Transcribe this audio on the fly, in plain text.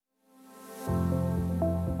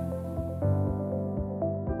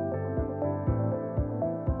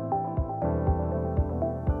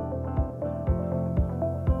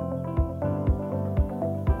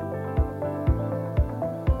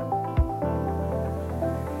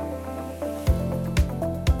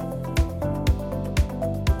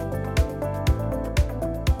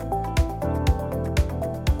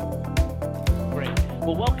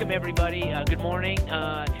everybody. Good morning,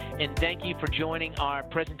 and thank you for joining our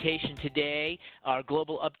presentation today, our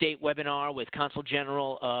Global Update webinar with Consul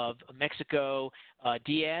General of Mexico,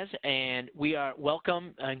 Diaz. And we are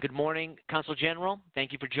welcome and good morning, Consul General.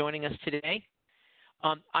 Thank you for joining us today.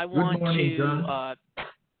 Good morning, John.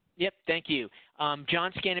 Yep, thank you.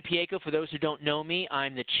 John Scannapieco, for those who don't know me,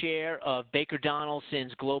 I'm the chair of Baker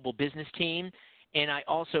Donelson's Global Business Team, and I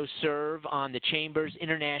also serve on the Chamber's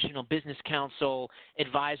International Business Council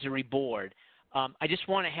Advisory Board. I just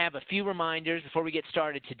want to have a few reminders before we get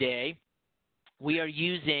started today. We are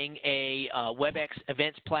using a WebEx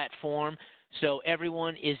events platform, so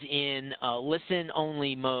everyone is in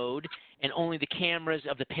listen-only mode, and only the cameras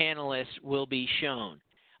of the panelists will be shown.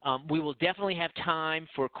 We will definitely have time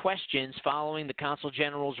for questions following the Consul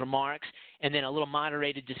General's remarks, and then a little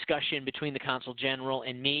moderated discussion between the Consul General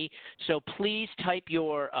and me. So please type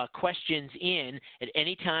your questions in at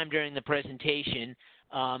any time during the presentation.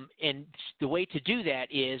 And the way to do that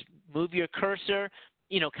is move your cursor,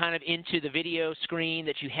 kind of into the video screen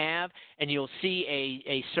that you have, and you'll see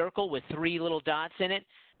a circle with 3 little dots in it.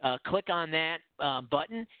 Click on that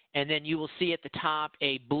button, and then you will see at the top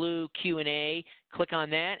a blue Q&A. Click on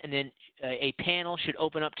that, and then a panel should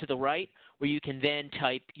open up to the right where you can then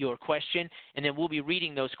type your question, and then we'll be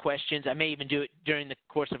reading those questions. I may even do it during the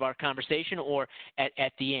course of our conversation or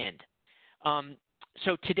at the end.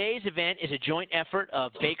 So today's event is a joint effort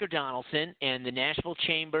of Baker Donelson and the Nashville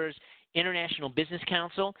Chamber's International Business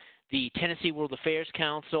Council, the Tennessee World Affairs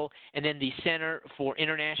Council, and then the Center for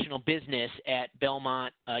International Business at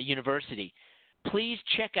Belmont University. Please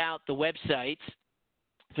check out the websites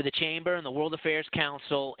for the Chamber and the World Affairs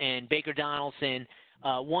Council and Baker Donelson.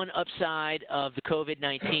 One upside of the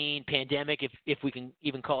COVID-19 pandemic, if we can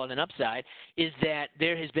even call it an upside, is that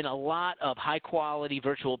there has been a lot of high-quality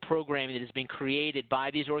virtual programming that has been created by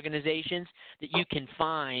these organizations that you can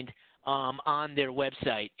find on their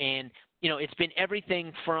website. And it's been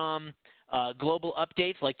everything from global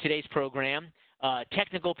updates like today's program,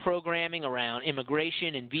 technical programming around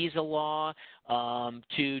immigration and visa law,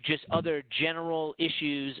 to just other general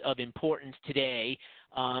issues of importance today,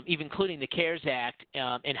 even including the CARES Act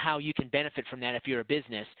and how you can benefit from that if you're a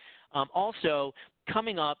business. Also,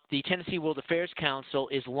 coming up, the Tennessee World Affairs Council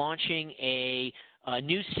is launching a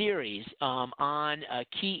new series on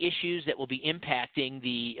key issues that will be impacting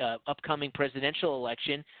the upcoming presidential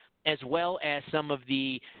election, as well as some of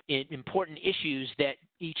the important issues that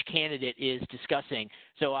each candidate is discussing.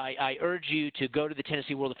 So I urge you to go to the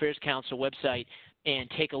Tennessee World Affairs Council website and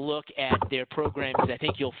take a look at their programs. I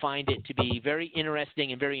think you'll find it to be very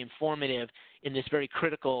interesting and very informative in this very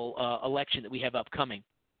critical election that we have upcoming.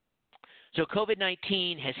 So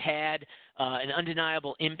COVID-19 has had an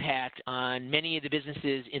undeniable impact on many of the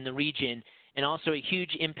businesses in the region, and also a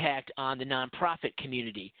huge impact on the nonprofit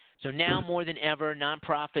community. So now more than ever,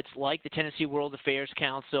 nonprofits like the Tennessee World Affairs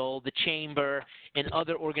Council, the Chamber, and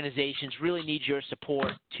other organizations really need your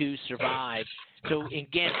support to survive. So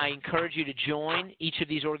again, I encourage you to join each of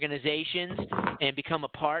these organizations and become a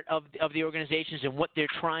part of the organizations and what they're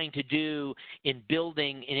trying to do in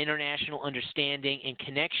building an international understanding and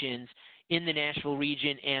connections in the Nashville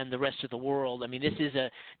region and the rest of the world. I mean, this is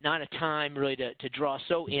not a time really to draw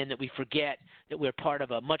so in that we forget that we're part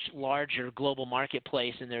of a much larger global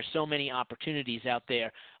marketplace, and there's so many opportunities out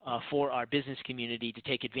there for our business community to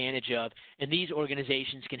take advantage of. And these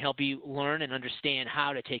organizations can help you learn and understand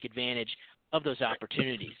how to take advantage of those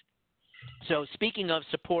opportunities. So speaking of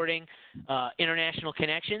supporting international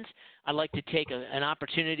connections, I'd like to take an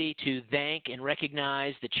opportunity to thank and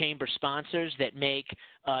recognize the Chamber sponsors that make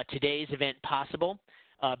today's event possible.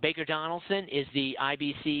 Baker Donelson is the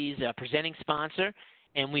IBC's presenting sponsor,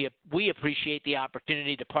 and we appreciate the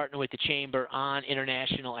opportunity to partner with the Chamber on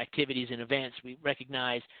international activities and events. We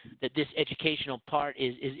recognize that this educational part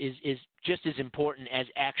is just as important as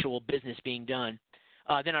actual business being done.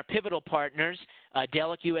 Then our pivotal partners,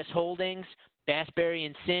 Delic US Holdings, Bass,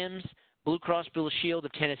 Berry & Sims, Blue Cross Blue Shield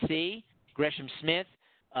of Tennessee, Gresham Smith,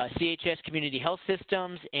 CHS Community Health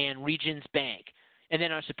Systems, and Regions Bank. And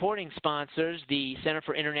then our supporting sponsors, the Center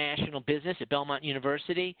for International Business at Belmont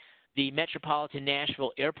University, the Metropolitan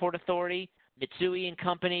Nashville Airport Authority, Mitsui &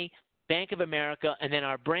 Company, Bank of America, and then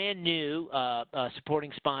our brand new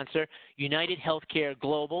supporting sponsor, United Healthcare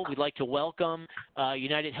Global. We'd like to welcome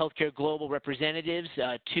United Healthcare Global representatives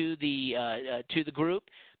to the group,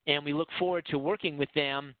 and we look forward to working with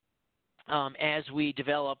them as we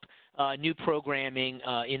develop new programming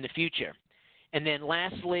in the future. And then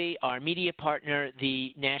lastly, our media partner,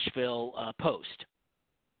 the Nashville Post.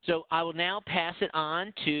 So I will now pass it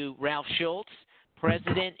on to Ralph Schultz,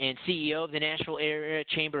 President and CEO of the Nashville Area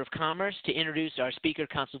Chamber of Commerce, to introduce our speaker,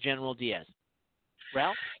 Consul General Diaz.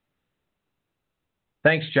 Ralph?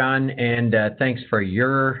 Thanks, John, and thanks for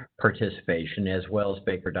your participation, as well as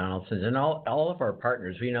Baker Donaldson's and all of our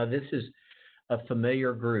partners. You know, this is a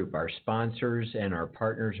familiar group. Our sponsors and our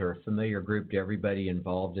partners are a familiar group to everybody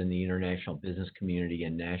involved in the international business community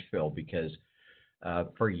in Nashville, because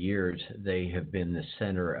for years they have been the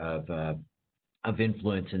center of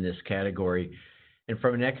influence in this category. And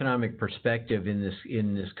from an economic perspective, in this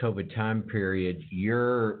COVID time period,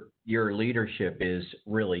 your leadership is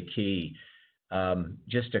really key.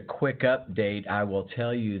 Just a quick update, I will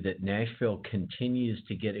tell you that Nashville continues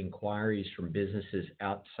to get inquiries from businesses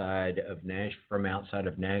outside of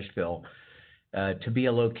Nashville to be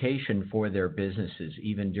a location for their businesses,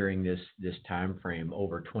 even during this time frame.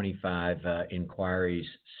 Over 25 inquiries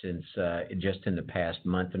since just in the past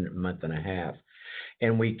month and a half.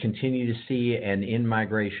 And we continue to see an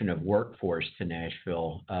in-migration of workforce to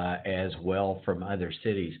Nashville as well from other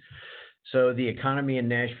cities. So the economy in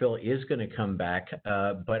Nashville is going to come back,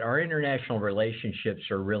 but our international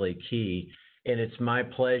relationships are really key. And it's my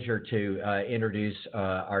pleasure to introduce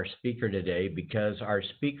our speaker today, because our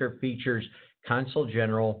speaker features Consul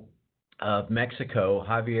General of Mexico,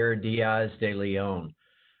 Javier Diaz de Leon.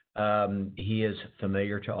 He is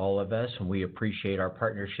familiar to all of us, and we appreciate our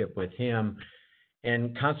partnership with him.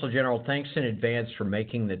 And Consul General, thanks in advance for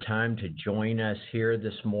making the time to join us here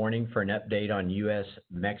this morning for an update on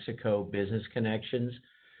U.S.-Mexico business connections.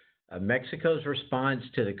 Mexico's response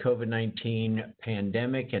to the COVID-19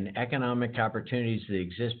 pandemic and economic opportunities that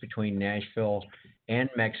exist between Nashville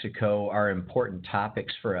and Mexico are important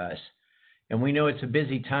topics for us. And we know it's a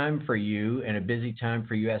busy time for you and a busy time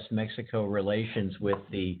for U.S.-Mexico relations with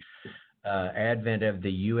the advent of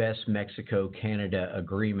the U.S.-Mexico-Canada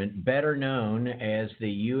Agreement, better known as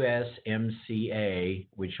the USMCA,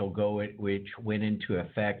 which went into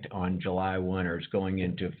effect on July 1, or is going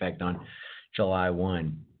into effect on July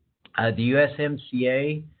 1. The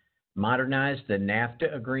USMCA modernized the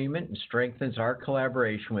NAFTA agreement and strengthens our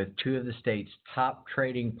collaboration with two of the state's top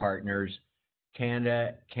trading partners,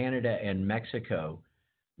 Canada and Mexico.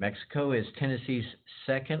 Mexico is Tennessee's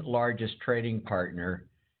second largest trading partner.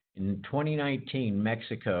 In 2019,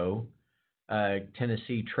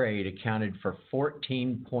 Mexico-Tennessee trade accounted for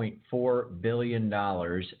 $14.4 billion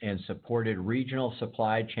and supported regional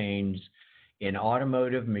supply chains in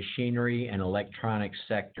automotive, machinery, and electronics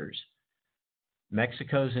sectors.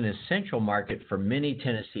 Mexico is an essential market for many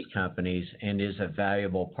Tennessee companies and is a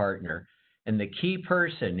valuable partner. And the key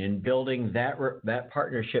person in building that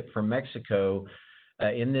partnership for Mexico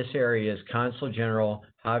in this area is Consul General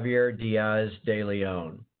Javier Diaz de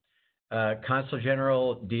Leon. Consul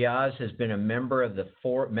General Diaz has been a member of the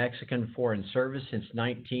Mexican Foreign Service since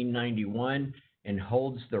 1991 and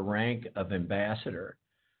holds the rank of ambassador.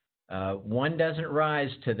 One doesn't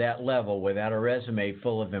rise to that level without a resume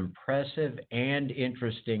full of impressive and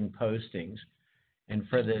interesting postings. And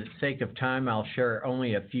for the sake of time, I'll share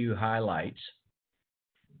only a few highlights.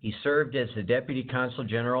 He served as the Deputy Consul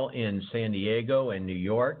General in San Diego and New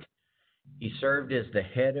York. He served as the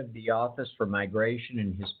head of the Office for Migration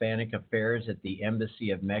and Hispanic Affairs at the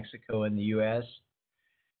Embassy of Mexico in the U.S.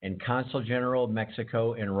 and Consul General of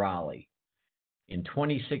Mexico in Raleigh. In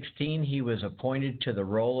 2016, he was appointed to the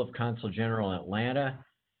role of Consul General in Atlanta,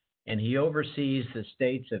 and he oversees the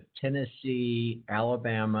states of Tennessee,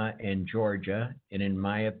 Alabama, and Georgia. And in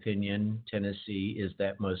my opinion, Tennessee is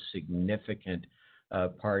that most significant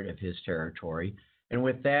part of his territory. And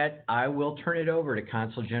with that, I will turn it over to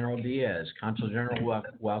Consul General Diaz. Consul General,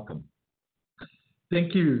 welcome.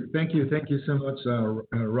 Thank you so much,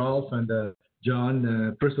 Ralph and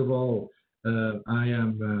John. First of all, I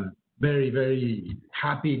am very, very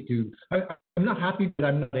happy to. I'm not happy that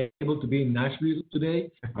I'm not able to be in Nashville today.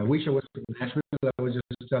 I wish I was in Nashville. I was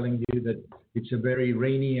just telling you that it's a very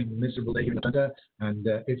rainy and miserable day in Atlanta, and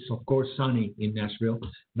it's of course sunny in Nashville.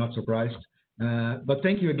 Not surprised. But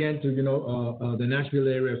thank you again to the Nashville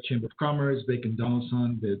Area Chamber of Commerce, Baker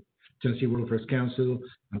Donaldson, the Tennessee World Affairs Council,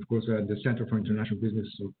 and of course the Center for International Business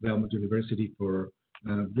of Belmont University for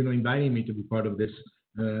inviting me to be part of this.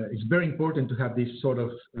 It's very important to have this sort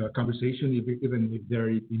of conversation, even if they're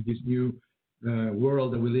in this new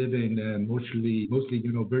world that we live in, mostly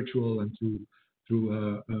virtual and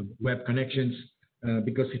through web connections.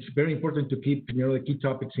 Because it's very important to keep the key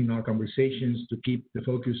topics in our conversations, to keep the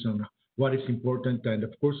focus on what is important, and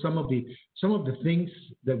of course some of the things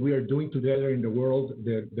that we are doing together in the world,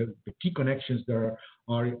 the key connections that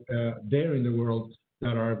are there in the world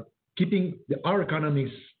that are keeping our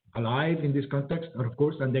economies alive in this context, of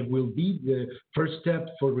course, and they will be the first step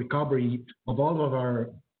for recovery of all of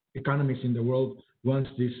our economies in the world once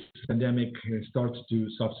this pandemic starts to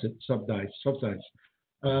subside.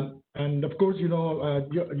 And of course, you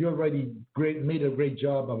already made a great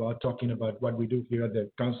job about talking about what we do here at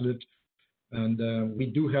the consulate, and we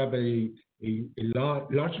do have a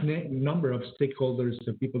large number of stakeholders,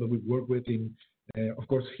 the people that we work with in, of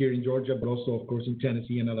course, here in Georgia, but also, of course, in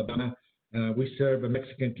Tennessee and Alabama. We serve a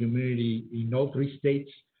Mexican community in all three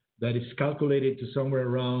states that is calculated to somewhere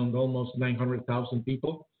around almost 900,000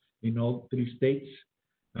 people in all three states.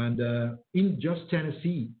 And in just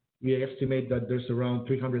Tennessee, we estimate that there's around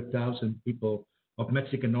 300,000 people of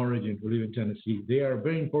Mexican origin who live in Tennessee. They are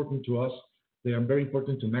very important to us. They are very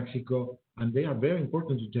important to Mexico, and they are very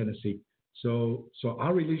important to Tennessee. So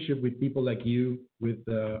our relationship with people like you, with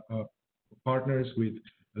partners, with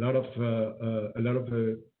a lot of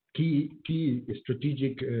key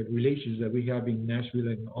strategic relations that we have in Nashville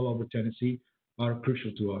and all over Tennessee are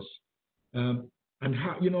crucial to us. And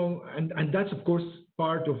how, and that's of course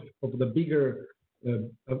part of the bigger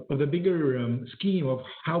scheme of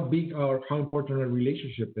how important our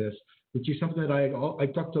relationship is, which is something that I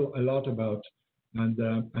talked a lot about, and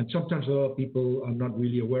sometimes a lot of people are not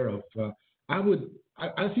really aware of. I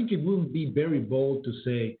think it wouldn't be very bold to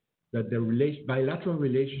say that the bilateral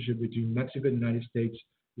relationship between Mexico and the United States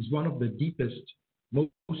is one of the deepest,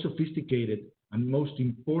 most sophisticated, and most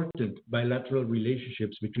important bilateral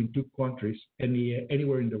relationships between two countries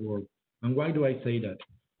anywhere in the world. And why do I say that?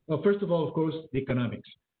 Well, first of all, of course, the economics.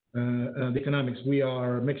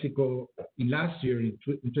 Mexico last year in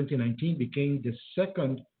 2019 became the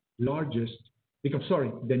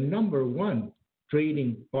number one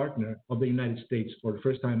trading partner of the United States for the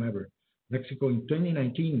first time ever. Mexico in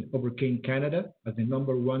 2019 overcame Canada as the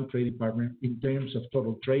number one trading partner in terms of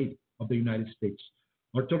total trade of the United States.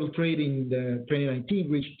 Our total trade in 2019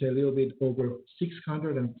 reached a little bit over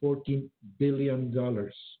 $614 billion.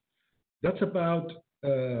 That's about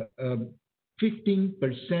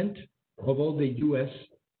 15% of all the U.S.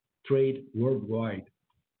 trade worldwide.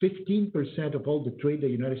 15% of all the trade the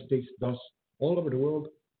United States does all over the world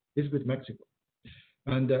is with Mexico.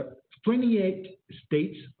 And 28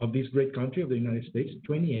 states of this great country of the United States,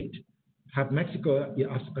 28, have Mexico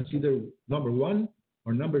as either number one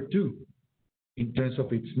or number two in terms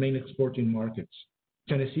of its main exporting markets.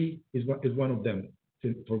 Tennessee is one of them.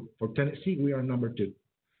 For Tennessee, we are number two.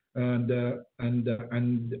 And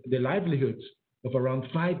the livelihoods of around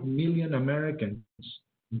 5 million Americans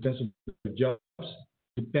in terms of jobs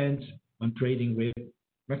depends on trading with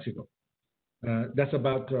Mexico. That's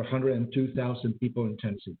about 102,000 people in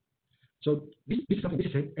Tennessee. So this is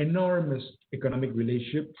an enormous economic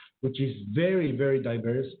relationship, which is very, very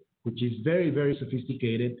diverse, which is very, very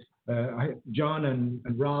sophisticated. John and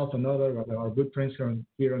Ralph and other of our good friends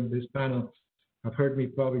here on this panel have heard me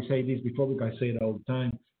probably say this before, because I say it all the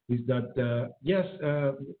time, is that, yes,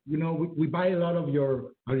 we buy a lot of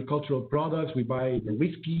your agricultural products. We buy the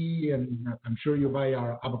whiskey, and I'm sure you buy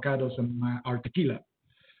our avocados and our tequila.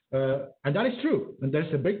 And that is true, and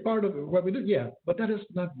that's a big part of what we do, yeah, but that is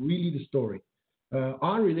not really the story.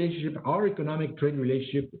 Our relationship, our economic trade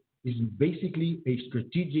relationship is basically a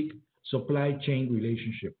strategic supply chain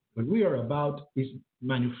relationship. What we are about is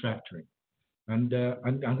manufacturing. And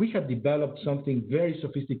we have developed something very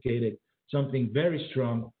sophisticated, something very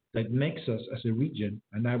strong that makes us as a region,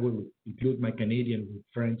 and I will include my Canadian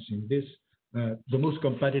friends in this, the most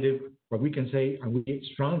competitive, what we can say, and we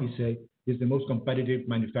strongly say, is the most competitive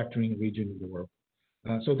manufacturing region in the world.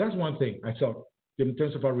 So that's one thing I thought in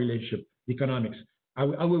terms of our relationship, economics. I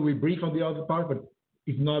will be brief on the other part, but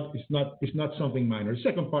it's not something minor. The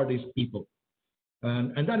second part is people,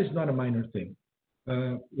 and that is not a minor thing.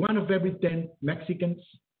 1 of every 10 Mexicans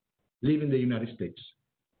live in the United States,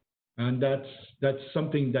 and that's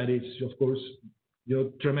something that is, of course,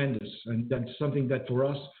 tremendous, and that's something that for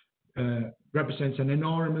us represents an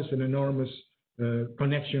enormous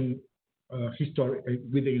connection history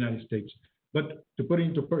with the United States. But to put it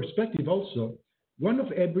into perspective also, 1 of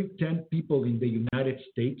every 10 people in the United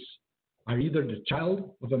States are either the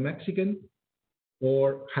child of a Mexican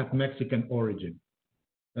or have Mexican origin.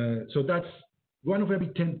 So that's 1 of every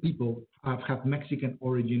 10 people have Mexican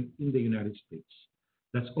origin in the United States.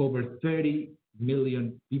 That's over 30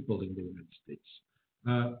 million people in the United States.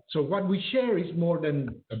 So what we share is more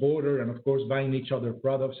than a border and, of course, buying each other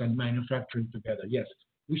products and manufacturing together. Yes,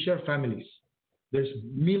 we share families. There's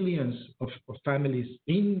millions of families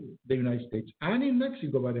in the United States and in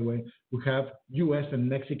Mexico, by the way, who have U.S. and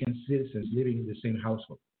Mexican citizens living in the same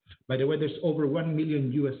household. By the way, there's over 1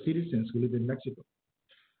 million U.S. citizens who live in Mexico.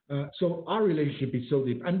 So our relationship is so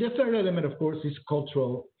deep. And the third element, of course, is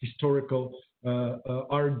cultural, historical,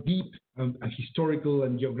 our deep historical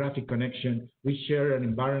and geographic connection. We share an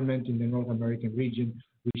environment in the North American region.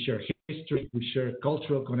 We share history. We share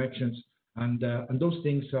cultural connections, and those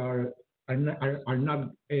things are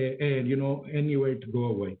not anywhere to go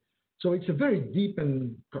away. So it's a very deep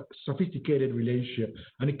and sophisticated relationship,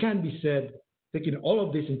 and it can be said, taking all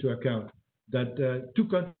of this into account, that two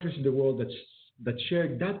countries in the world that share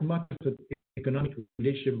that much of an economic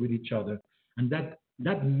relationship with each other, and that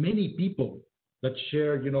many people that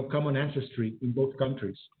share common ancestry in both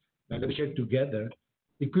countries that they share together,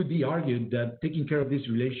 it could be argued that taking care of this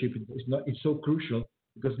relationship is so crucial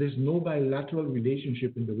because there's no bilateral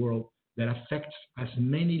relationship in the world that affects as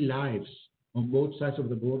many lives on both sides of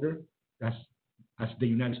the border as the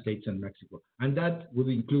United States and Mexico. And that will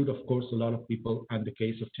include, of course, a lot of people, and the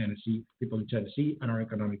case of Tennessee, people in Tennessee, and our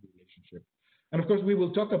economic relationship. And of course, we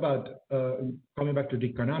will talk about, coming back to the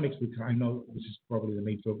economics, because I know this is probably the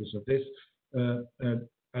main focus of this,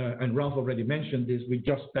 and Ralph already mentioned this, we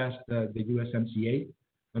just passed the USMCA,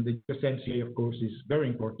 and the USMCA, of course, is very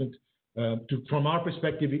important. From our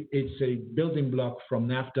perspective, it's a building block from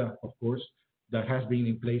NAFTA, of course, that has been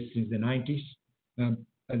in place since the 90s.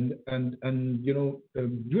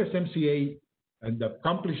 USMCA and the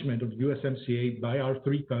accomplishment of USMCA by our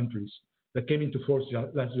three countries that came into force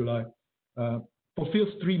last July fulfills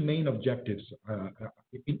three main objectives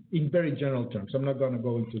in very general terms. I'm not going to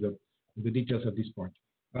go into the details at this point.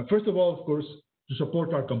 First of all, of course, to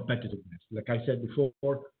support our competitiveness. Like I said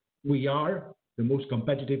before, we are the most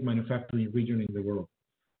competitive manufacturing region in the world.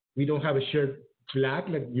 We don't have a shared flag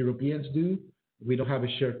like Europeans do. We don't have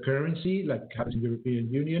a shared currency like has the European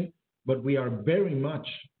Union, but we are very much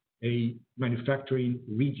a manufacturing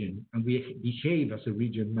region, and we behave as a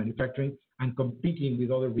region manufacturing and competing with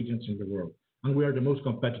other regions in the world. And we are the most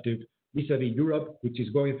competitive vis-a-vis Europe, which is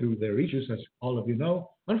going through their issues, as all of you know,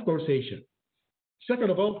 and of course Asia. Second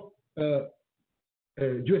of all,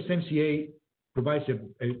 USMCA provides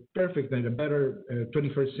a perfect and a better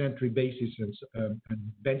 21st century basis and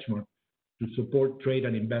benchmark to support trade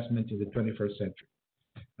and investment in the 21st century.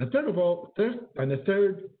 And the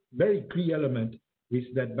third very key element is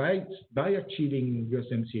that by achieving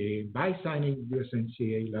USMCA, by signing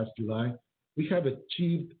USMCA last July, we have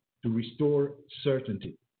achieved to restore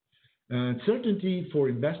certainty. Certainty for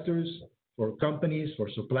investors, for companies, for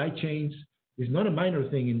supply chains is not a minor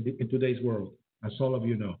thing in today's world, as all of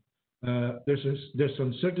you know. There's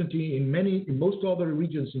uncertainty in most other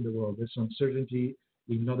regions in the world. There's uncertainty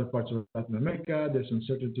in other parts of Latin America. There's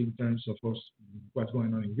uncertainty in terms of what's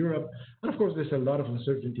going on in Europe. And of course, there's a lot of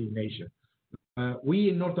uncertainty in Asia. We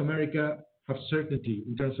in North America have certainty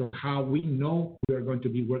in terms of how we know we are going to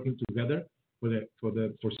be working together for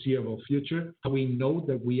the foreseeable future. How we know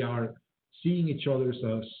that we are seeing each other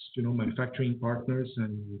as manufacturing partners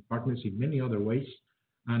and partners in many other ways.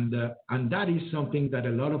 And that is something that a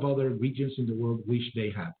lot of other regions in the world wish they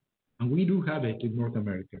had. And we do have it in North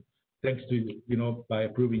America, thanks to, by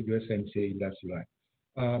approving USMCA last July.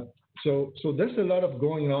 So there's a lot of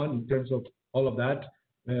going on in terms of all of that.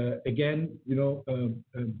 Again,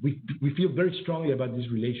 we feel very strongly about this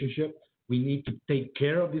relationship. We need to take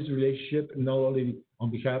care of this relationship, not only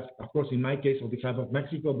on behalf, of course, in my case, on behalf of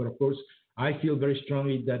Mexico, but of course, I feel very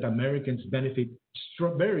strongly that Americans benefit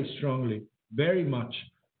very strongly, very much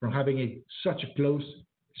from having such a close,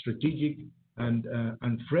 strategic, and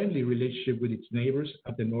friendly relationship with its neighbors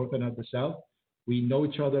at the north and at the south. We know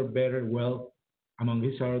each other very well among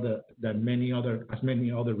each other than many other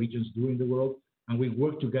regions do in the world, and we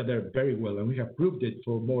work together very well. And we have proved it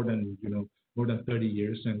for more than 30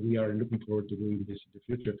 years, and we are looking forward to doing this in the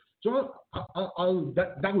future. So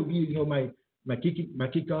that would be my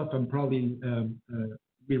kickoff, and probably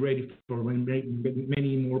be ready for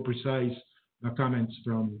many more precise comments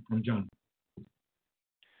from John.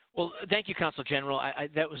 Well, thank you, Consul General.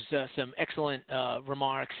 That was some excellent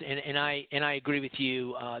remarks, and I agree with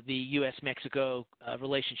you. The U.S.-Mexico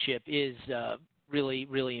relationship is really,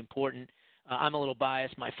 really important. I'm a little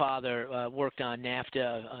biased. My father worked on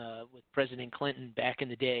NAFTA with President Clinton back in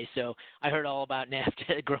the day, so I heard all about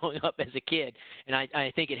NAFTA growing up as a kid, and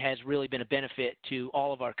I think it has really been a benefit to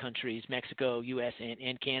all of our countries, Mexico, U.S.,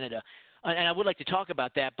 and Canada. And I would like to talk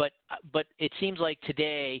about that, but it seems like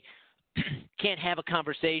today can't have a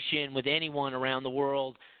conversation with anyone around the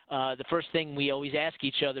world. The first thing we always ask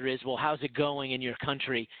each other is, well, how's it going in your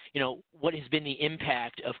country? What has been the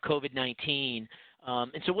impact of COVID-19?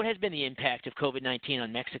 And so what has been the impact of COVID-19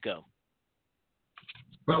 on Mexico?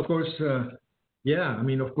 Well, of course,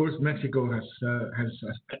 of course, Mexico has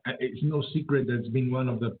it's no secret that it's been one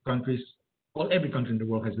of the countries every country in the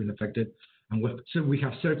world has been affected, and so we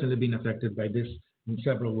have certainly been affected by this in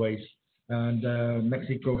several ways. And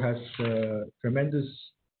Mexico has tremendous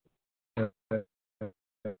uh,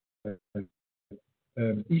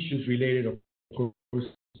 issues related, of course,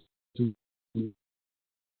 to, to,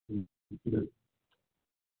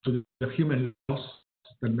 to, the human loss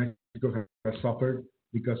that Mexico has suffered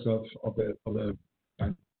because of the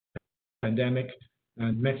pandemic.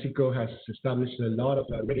 And Mexico has established a lot of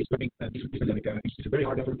regulations. It's a very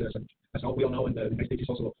hard effort, as we all know, and the United States is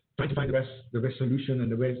also trying to find the best solution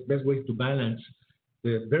and the best way to balance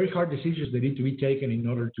the very hard decisions that need to be taken in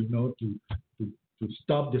order to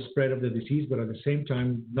stop the spread of the disease, but at the same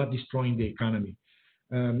time not destroying the economy.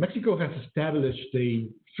 Mexico has established a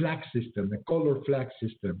flag system, a color flag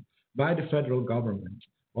system, by the federal government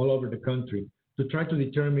all over the country to try to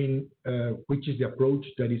determine which is the approach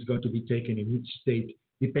that is going to be taken in each state,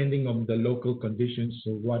 depending on the local conditions.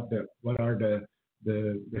 So what are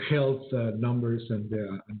the health numbers and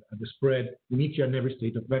the spread in each and every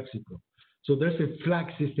state of Mexico. So there's a flag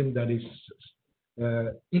system that is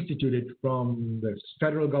instituted from the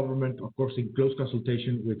federal government, of course, in close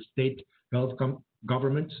consultation with state health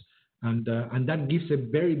governments. And that gives a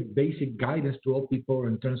very basic guidance to all people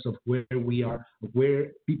in terms of where we are,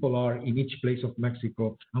 where people are in each place of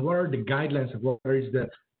Mexico, and what are the guidelines of where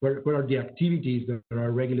are the activities that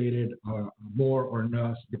are regulated more or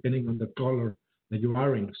not, depending on the color that you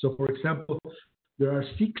are in. So, for example, there are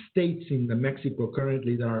 6 states in Mexico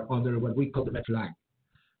currently that are under what we call the red flag,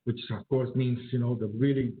 which of course means, the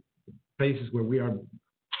really places where we are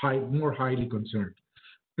more highly concerned.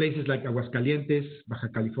 Places like Aguascalientes, Baja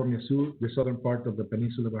California Sur, the southern part of the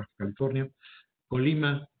peninsula of Baja California,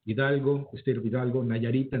 Colima, Hidalgo, the state of Hidalgo,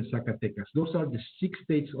 Nayarit, and Zacatecas. Those are the 6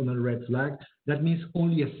 states on a red flag. That means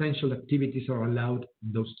only essential activities are allowed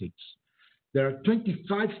in those states. There are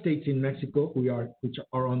 25 states in Mexico which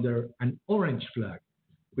are under an orange flag,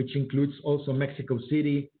 which includes also Mexico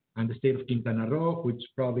City and the state of Quintana Roo, which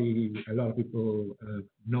probably a lot of people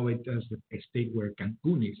know it as a state where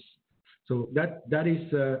Cancun is. So that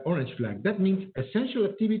is orange flag. That means essential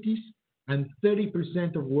activities and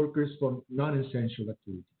 30% of workers for non-essential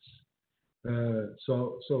activities.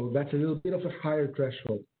 So that's a little bit of a higher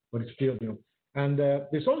threshold, but it's still, And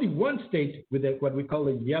there's only one state with what we call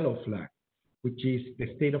a yellow flag, which is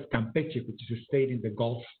the state of Campeche, which is a state in the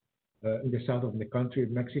Gulf, in the south of the country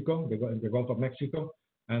of Mexico, in the Gulf of Mexico.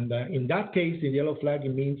 And in that case, the yellow flag,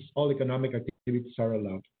 it means all economic activities are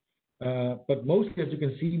allowed. But mostly, as you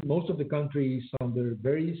can see, most of the country is under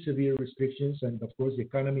very severe restrictions, and of course, the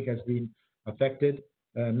economy has been affected.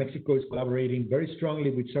 Mexico is collaborating very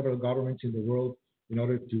strongly with several governments in the world in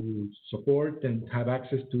order to support and have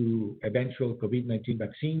access to eventual COVID-19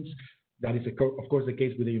 vaccines. That is, of course, the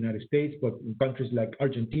case with the United States, but in countries like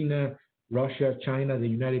Argentina, Russia, China, the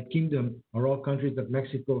United Kingdom are all countries that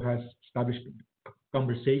Mexico has established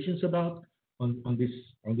conversations about on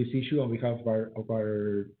this issue on behalf of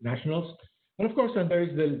our nationals. And of course, and there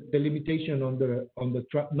is the limitation on the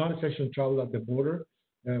non-essential travel at the border,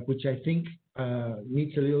 which I think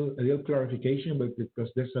needs a little clarification, but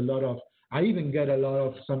because there's a lot of, I even get a lot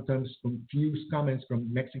of sometimes confused comments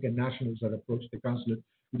from Mexican nationals that approach the consulate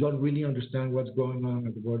who don't really understand what's going on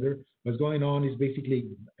at the border. What's going on is basically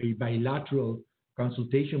a bilateral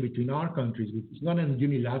consultation between our countries. It's not a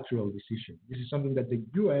unilateral decision. This is something that the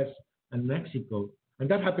U.S. and Mexico, and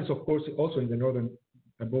that happens, of course, also in the northern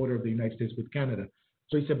border of the United States with Canada.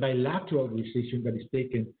 So it's a bilateral decision that is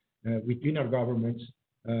taken between our governments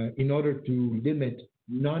in order to limit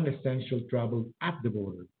non-essential travel at the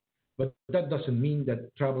border. But that doesn't mean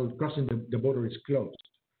that travel crossing the border is closed,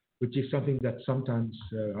 which is something that sometimes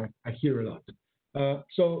I hear a lot.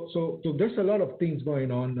 So there's a lot of things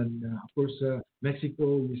going on, and of course,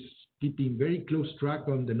 Mexico is keeping very close track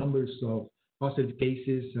on the numbers of positive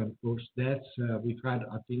cases and, of course, deaths. We've had,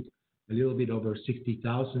 I think, a little bit over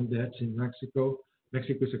 60,000 deaths in Mexico.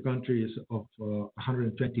 Mexico is a country of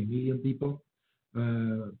 120 million people.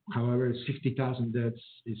 However, 60,000 deaths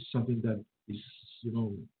is something that is,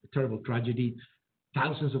 a terrible tragedy.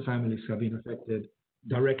 Thousands of families have been affected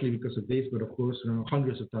directly because of this, but of course,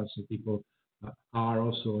 hundreds of thousands of people are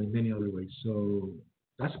also in many other ways. So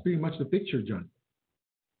that's pretty much the picture, John.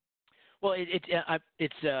 Well,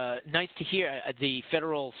 it's nice to hear the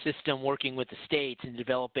federal system working with the states and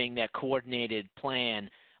developing that coordinated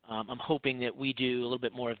plan. I'm hoping that we do a little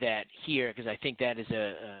bit more of that here, because I think that is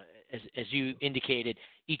as you indicated,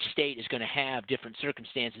 each state is going to have different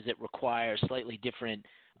circumstances that require a slightly different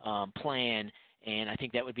plan. and I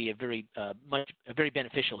think that would be a very very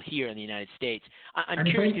beneficial here in the United States. I'm And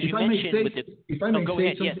curious because you mentioned with the. if I may go say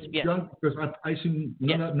ahead. something, Yes. John, because I assume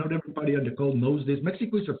not everybody on the call knows this.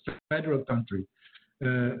 Mexico is a federal country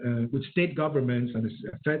with state governments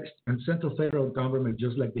and central federal government,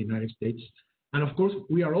 just like the United States. And of course,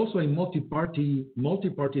 we are also a multi-party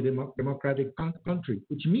democratic country,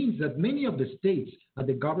 which means that many of the states at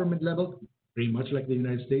the government level, pretty much like the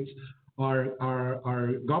United States,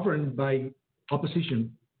 are governed by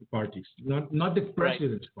opposition parties, not the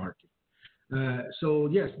president's party. So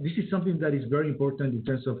yes, this is something that is very important in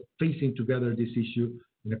terms of facing together this issue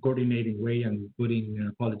in a coordinating way and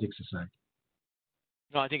putting politics aside.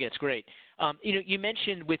 No, I think that's great. You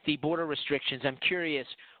mentioned with the border restrictions. I'm curious,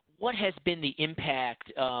 what has been the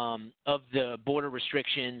impact of the border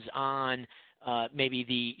restrictions on maybe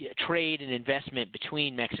the trade and investment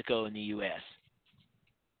between Mexico and the U.S.?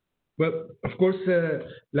 Well, of course,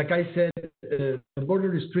 like I said, the border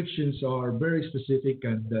restrictions are very specific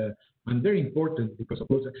and very important because, of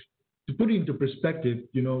course, to put it into perspective,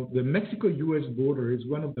 the Mexico-U.S. border is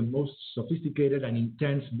one of the most sophisticated and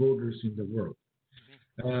intense borders in the world.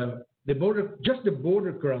 The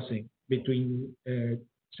border crossing between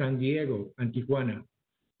San Diego and Tijuana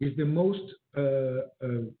is the most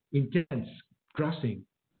intense crossing,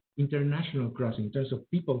 international crossing, in terms of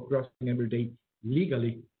people crossing every day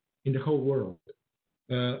legally in the whole world.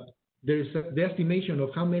 There is the estimation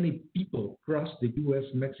of how many people cross the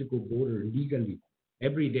U.S.-Mexico border legally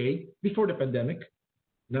every day before the pandemic.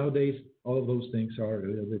 Nowadays, all of those things are a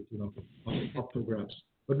little bit, up for grabs.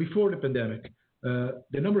 But before the pandemic,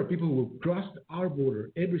 the number of people who crossed our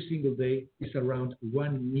border every single day is around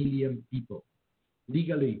 1 million people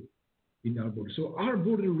legally in our border. So our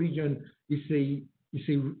border region is a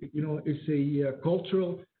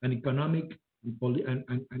cultural and economic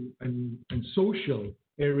and social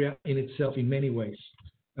area in itself in many ways.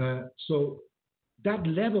 So that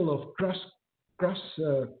level of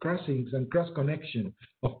crossings and cross connection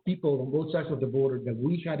of people on both sides of the border that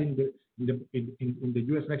we had in the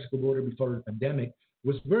U.S.-Mexico border before the pandemic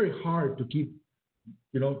was very hard to keep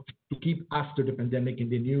after the pandemic in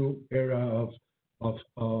the new era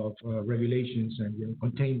of regulations and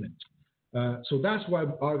containment. So that's why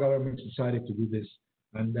our government decided to do this.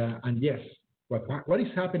 And yes, what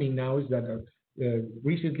is happening now is that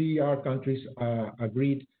recently our countries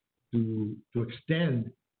agreed to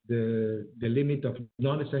extend the limit of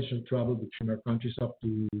non-essential travel between our countries up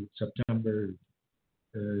to September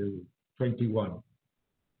 21.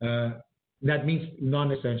 That means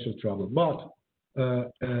non-essential travel, but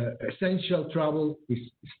essential travel is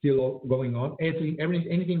still going on.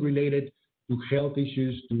 Anything related to health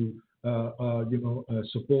issues, to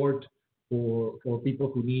support for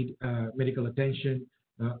people who need medical attention,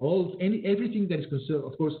 everything that is concerned,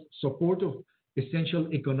 of course, support of essential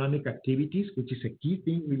economic activities, which is a key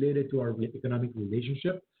thing related to our economic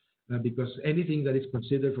relationship, because anything that is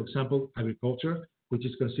considered, for example, agriculture, which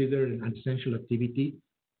is considered an essential activity,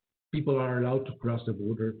 people are allowed to cross the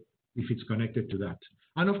border if it's connected to that.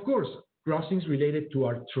 And of course, crossings related to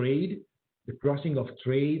our trade, the crossing of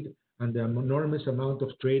trade and the enormous amount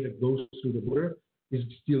of trade that goes through the border is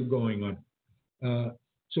still going on.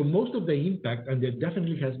 So most of the impact, and there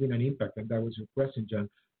definitely has been an impact, and that was your question, John,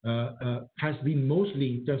 has been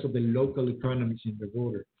mostly in terms of the local economies in the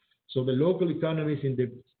border. So the local economies in the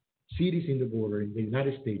cities in the border in the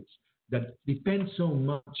United States that depend so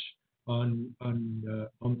much on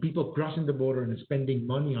people crossing the border and spending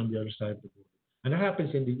money on the other side of the border. And that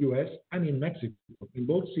happens in the U.S. and in Mexico, in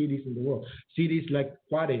both cities in the world. Cities like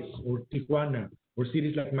Juarez or Tijuana, or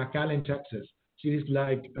cities like McAllen, Texas, cities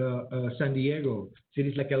like San Diego,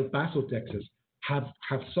 cities like El Paso, Texas, have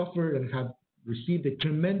suffered and have received a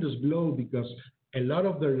tremendous blow because a lot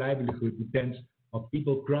of their livelihood depends on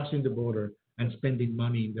people crossing the border and spending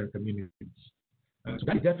money in their communities. So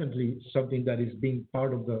that's definitely something that is being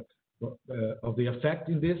part of the effect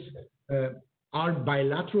in this. Our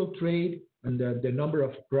bilateral trade and the number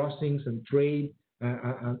of crossings and trade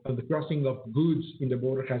and the crossing of goods in the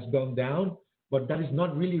border has gone down, but that is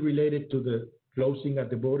not really related to the closing at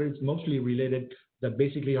the border. It's mostly related that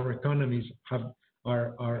basically our economies are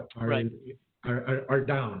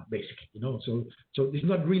down, basically. So it's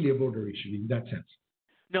not really a border issue in that sense.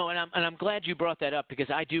 No, and I'm glad you brought that up because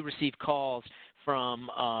I do receive calls from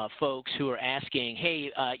folks who are asking, hey,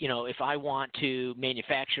 if I want to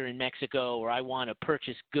manufacture in Mexico or I want to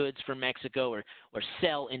purchase goods from Mexico or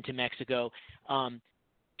sell into Mexico,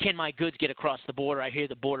 can my goods get across the border? I hear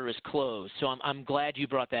the border is closed. So I'm glad you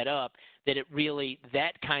brought that up, that it really,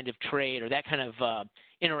 that kind of trade or that kind of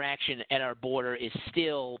interaction at our border is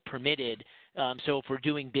still permitted. So if we're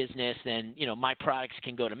doing business, then my products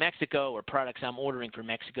can go to Mexico, or products I'm ordering from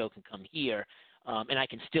Mexico can come here, and I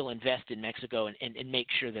can still invest in Mexico and make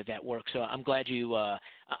sure that works. So I'm glad you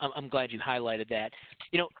highlighted that.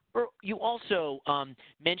 You also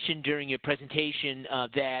mentioned during your presentation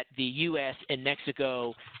that the U.S. and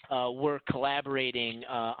Mexico were collaborating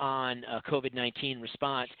on COVID-19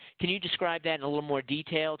 response. Can you describe that in a little more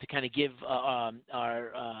detail to kind of give our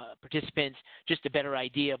participants just a better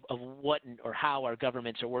idea of what or how our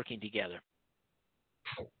governments are working together?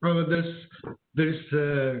 Well, there's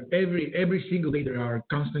every single day there are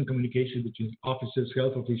constant communication between officers,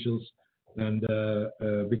 health officials, and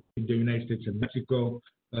between the United States and Mexico.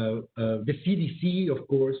 The CDC, of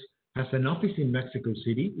course, has an office in Mexico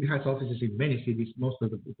City. It has offices in many cities, most of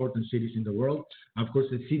the important cities in the world. Of course,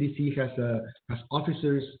 the CDC has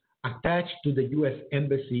officers attached to the U.S.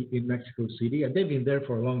 Embassy in Mexico City, and they've been there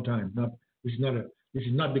for a long time. This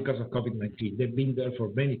is not because of COVID-19. They've been there for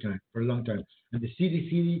a long time. And the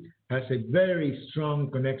CDC has a very strong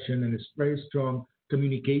connection and a very strong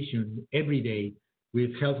communication every day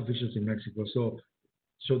with health officials in Mexico. So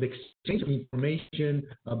the exchange of information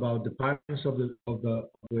about the patterns of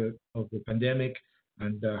the pandemic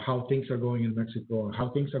and how things are going in Mexico and how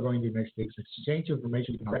things are going in the United States, exchange of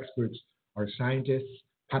information with our experts, our scientists,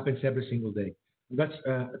 happens every single day. That's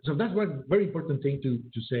one very important thing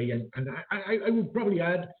to say, and I would probably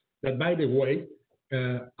add that, by the way,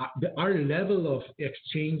 our level of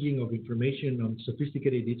exchanging of information on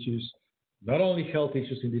sophisticated issues, not only health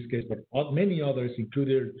issues in this case, but many others,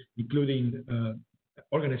 including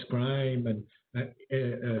organized crime and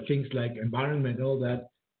things like environment and all that,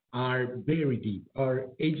 are very deep. Our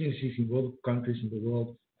agencies in both countries in the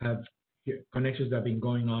world have connections that have been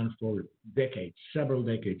going on for decades, several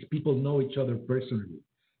decades. People know each other personally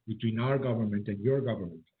between our government and your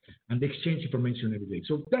government, and they exchange information every day.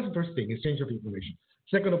 So that's the first thing, exchange of information.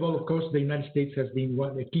 Second of all, of course, the United States has been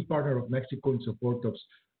a key partner of Mexico in support of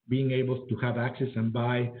being able to have access and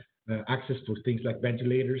buy access for things like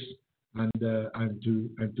ventilators and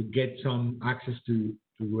to get some access to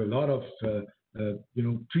a lot of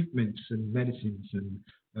treatments and medicines and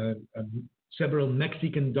several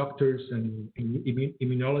Mexican doctors and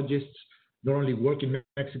immunologists not only work in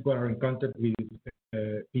Mexico, are in contact with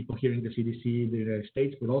people here in the CDC in the United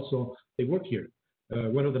States, but also they work here.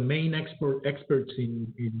 One of the main experts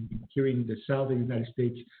here in the south of the United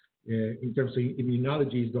States in terms of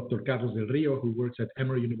immunology is Dr. Carlos Del Rio, who works at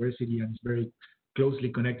Emory University and is very closely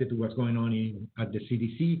connected to what's going on at the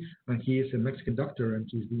CDC. And he is a Mexican doctor, and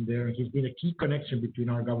he's been there, and he's been a key connection between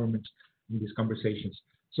our governments in these conversations.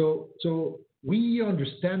 So we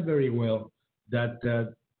understand very well that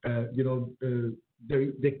there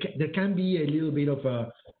can be a little bit of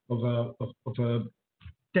a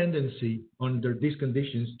tendency under these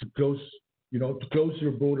conditions to close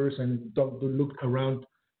your borders and to look around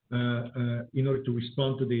in order to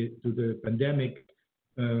respond to the pandemic.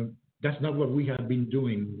 That's not what we have been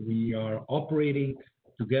doing. We are operating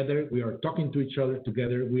together. We are talking to each other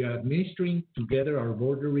together. We are administering together our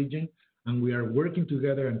border region, and we are working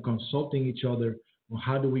together and consulting each other on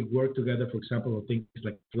how do we work together, for example, on things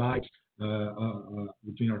like flights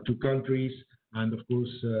between our two countries, and of course,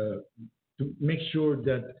 to make sure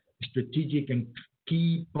that strategic and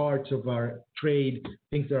key parts of our trade,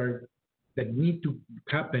 things that need to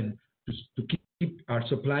happen to keep our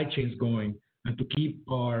supply chains going and to keep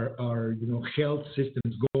our health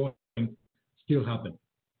systems going, still happen.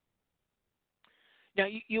 Now,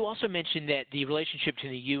 you also mentioned that the relationship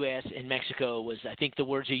between the U.S. and Mexico was, I think the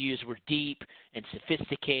words you used were deep and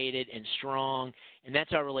sophisticated and strong, and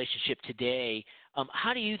that's our relationship today.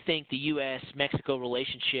 How do you think the U.S.-Mexico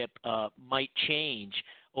relationship might change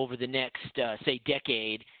over the next, say,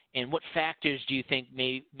 decade, and what factors do you think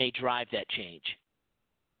may drive that change?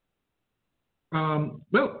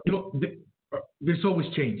 Well, there's always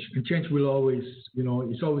change, and change will always,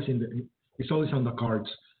 it's always on the cards.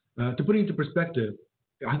 To put it into perspective,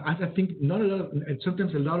 I think not a lot of, and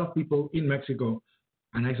sometimes a lot of people in Mexico,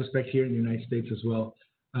 and I suspect here in the United States as well,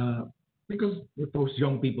 because those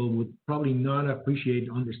young people would probably not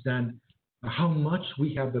understand how much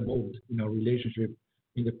we have evolved in our relationship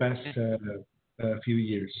in the past few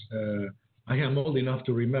years. I am old enough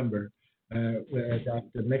to remember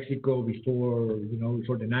that Mexico before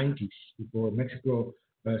the 90s, before Mexico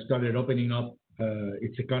started opening up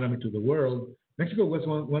its economy to the world, Mexico was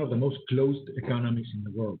one of the most closed economies in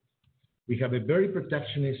the world. We have a very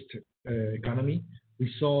protectionist economy. We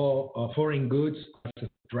saw foreign goods as a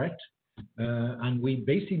threat, and we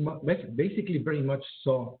basically very much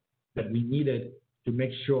saw that we needed to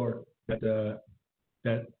make sure that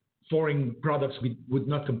that foreign products would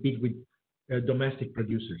not compete with domestic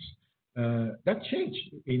producers. That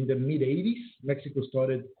changed in the mid 80s. Mexico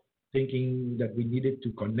started thinking that we needed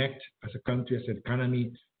to connect as a country, as an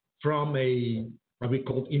economy, from a what we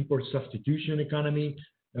called import substitution economy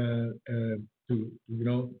to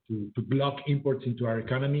block imports into our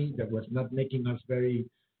economy that was not making us very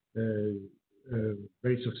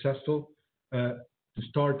successful. To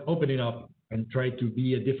start opening up and try to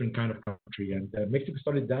be a different kind of country. And Mexico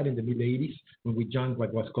started that in the mid 80s when we joined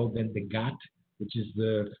what was called then the GATT, which is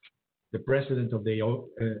the president of the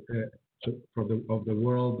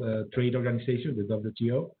World Trade Organization, the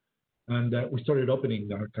WTO, and we started opening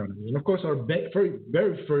our economy. And of course, our very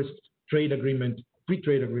first free trade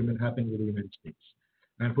agreement happened with the United States.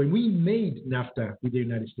 And when we made NAFTA with the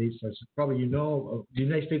United States, as probably you know, the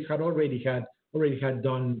United States had already had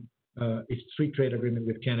done its free trade agreement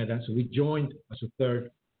with Canada, so we joined as a third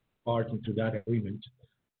part into that agreement.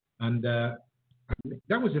 And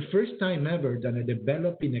that was the first time ever that a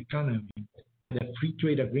developing economy had a free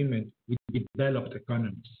trade agreement with developed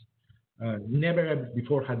economies. Never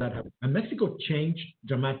before had that happened. And Mexico changed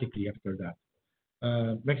dramatically after that.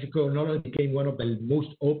 Mexico not only became one of the most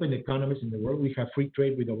open economies in the world, we have free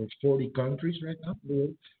trade with over 40 countries right now in the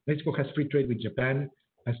world. Mexico has free trade with Japan,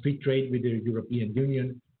 has free trade with the European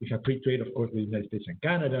Union. We have free trade, of course, with the United States and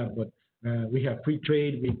Canada, but we have free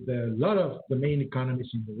trade with a lot of the main economies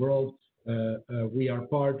in the world. We are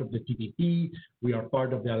part of the TPP. We are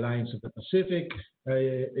part of the Alliance of the Pacific.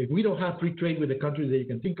 If we don't have free trade with the countries that you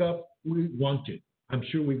can think of, we want it. I'm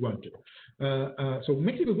sure we want it. So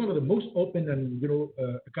Mexico is one of the most open and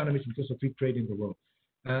economies in terms of free trade in the world.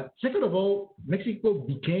 Second of all, Mexico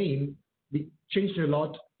changed a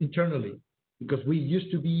lot internally because we used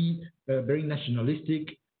to be very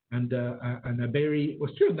nationalistic and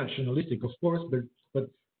still nationalistic, of course, but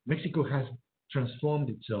Mexico has transformed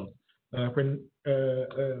itself. When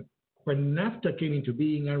NAFTA came into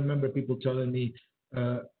being, I remember people telling me,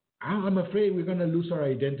 I'm afraid we're going to lose our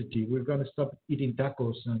identity. We're going to stop eating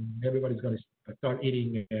tacos, and everybody's going to start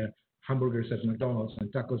eating hamburgers at McDonald's,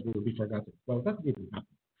 and tacos will be forgotten. Well, that didn't happen.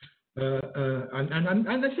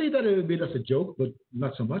 And I say that a little bit as a joke, but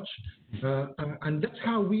not so much. And that's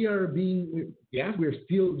how we are being. Yeah, we're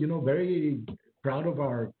still, very proud of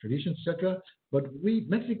our traditions, etc. But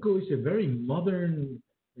Mexico is a very modern,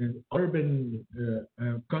 urban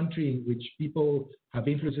country in which people have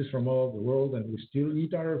influences from all over the world, and we still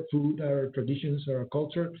eat our food, our traditions, our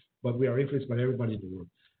culture, but we are influenced by everybody in the world.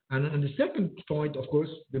 And the second point, of course,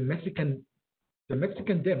 the Mexican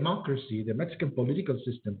democracy, the Mexican political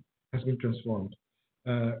system has been transformed.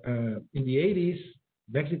 In the 80s,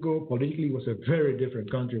 Mexico politically was a very different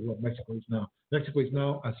country than what Mexico is now. Mexico is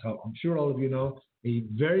now, as I'm sure all of you know, a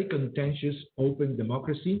very contentious, open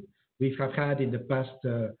democracy. We have had in the past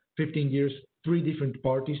 15 years 3 different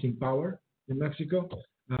parties in power in Mexico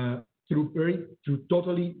through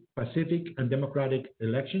totally pacific and democratic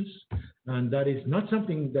elections, and that is not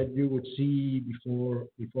something that you would see before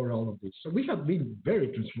all of this. So we have been very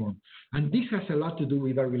transformed, and this has a lot to do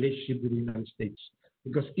with our relationship with the United States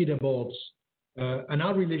because it evolves, and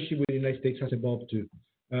our relationship with the United States has evolved too.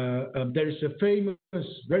 There is a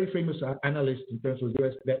very famous analyst in terms of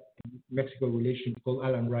U.S.-Mexico relations called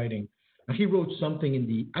Alan Ryden, and he wrote something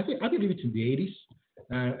I believe it's in the 80s,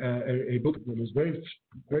 a book that was very,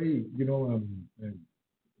 very,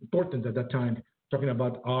 important at that time, talking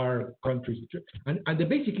about our countries. And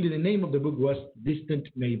basically the name of the book was Distant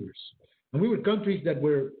Neighbors. And we were countries that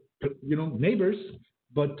were, neighbors,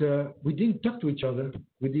 but we didn't talk to each other.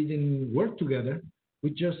 We didn't work together. We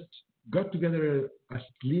just got together as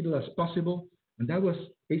little as possible. And that was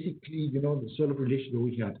basically, the sort of relationship that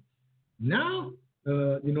we had. Now,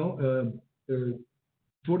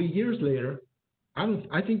 40 years later,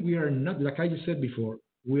 I think we are not, like I just said before,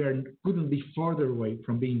 couldn't be farther away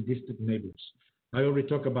from being distant neighbors. I already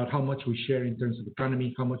talked about how much we share in terms of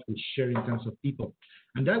economy, how much we share in terms of people.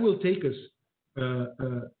 And that will take us,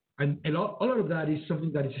 and all of that is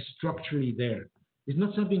something that is structurally there. It's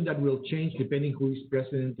not something that will change depending who is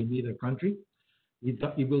president in either country.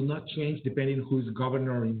 It will not change depending who is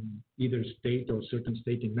governor in either state or certain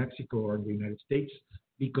state in Mexico or the United States,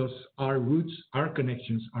 because our roots, our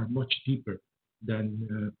connections are much deeper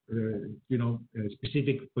than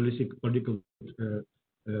specific political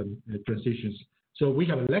transitions. So we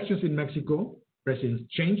have elections in Mexico, presidents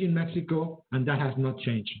change in Mexico, and that has not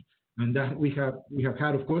changed. And that we have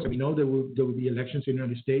had, of course, we know there will be elections in the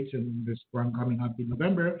United States, and there's one coming up in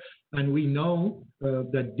November, and we know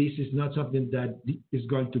that this is not something that is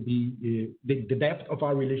going to be the depth of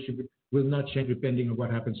our relationship will not change depending on what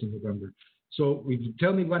happens in November. So if you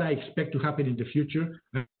tell me what I expect to happen in the future,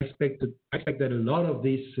 I expect that a lot of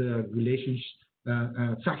these relations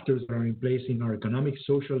factors that are in place in our economic,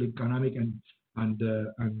 social, economic, and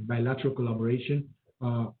bilateral collaboration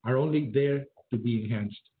are only there to be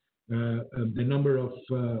enhanced. The number of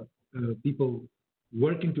people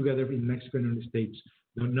working together in Mexico and the United States,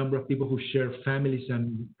 the number of people who share families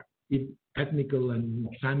and ethnical and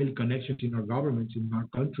family connections in our governments, in our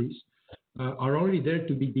countries, are already there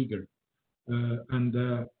to be bigger. I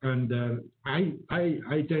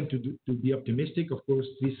tend to be optimistic. Of course,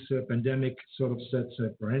 this pandemic sort of sets a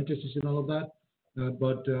parenthesis in all of that.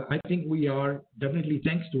 But I think we are definitely,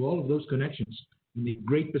 thanks to all of those connections, in a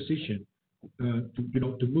great position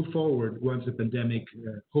to move forward once the pandemic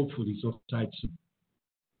hopefully subsides.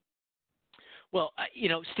 Well,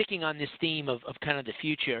 sticking on this theme of kind of the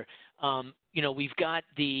future, we've got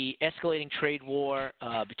the escalating trade war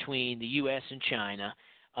between the U.S. and China.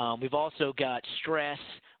 We've also got stress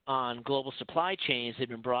on global supply chains that have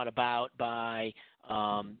been brought about by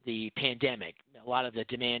the pandemic, a lot of the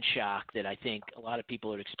demand shock that I think a lot of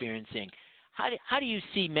people are experiencing. How do you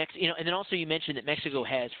see Mexico? And then also you mentioned that Mexico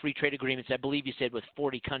has free trade agreements, I believe you said, with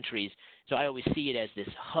 40 countries. So I always see it as this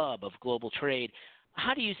hub of global trade.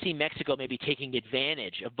 How do you see Mexico maybe taking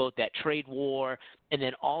advantage of both that trade war and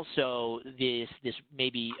then also this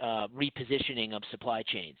maybe repositioning of supply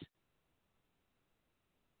chains?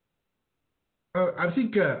 I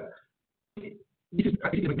think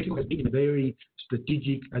Mexico has been in a very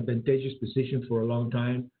strategic, advantageous position for a long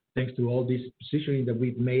time, thanks to all this positioning that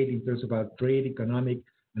we've made in terms of our trade, economic,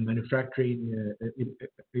 and manufacturing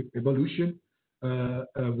evolution.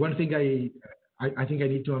 One thing I think I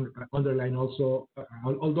need to underline also,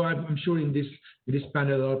 although I'm sure in this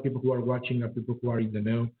panel, a lot of people who are watching are people who are in the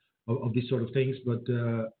know of these sort of things, but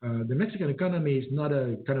the Mexican economy is not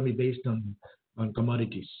an economy based on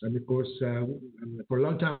commodities. And of course, for a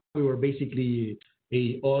long time, we were basically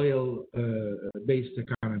a oil-based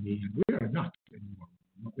economy, and we are not anymore.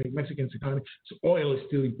 Mexican's economy, so oil is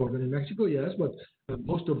still important in Mexico, yes, but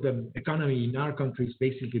most of the economy in our country is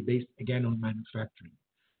basically based, again, on manufacturing.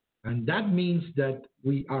 And that means that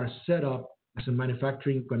we are set up as a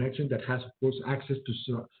manufacturing connection that has, of course, access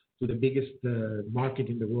to the biggest market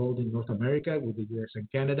in the world in North America with the US and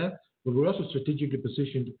Canada, but we're also strategically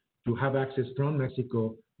positioned to have access from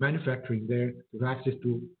Mexico, manufacturing there, to have access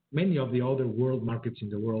to many of the other world markets in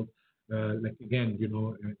the world, like again,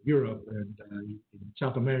 Europe and in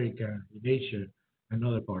South America, in Asia, and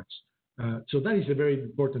other parts. So that is a very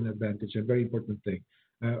important advantage, a very important thing.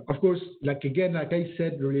 Of course, like I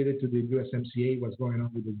said, related to the USMCA, what's going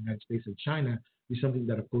on with the United States and China is something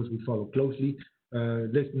that, of course, we follow closely.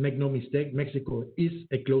 Let's make no mistake, Mexico is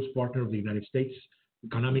a close partner of the United States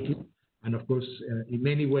economically. And of course, in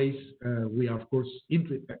many ways, we are, of course,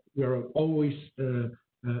 we are always, the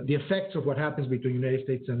effects of what happens between the United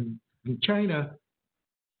States and China,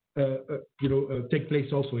 take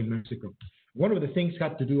place also in Mexico. One of the things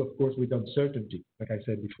had to do, of course, with uncertainty, like I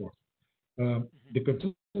said before. The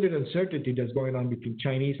continued uncertainty that's going on between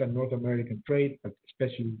Chinese and North American trade,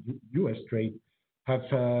 especially U.S. trade, have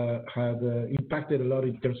impacted a lot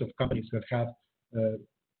in terms of companies that have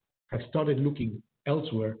started looking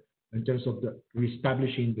elsewhere in terms of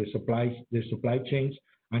reestablishing the supply chains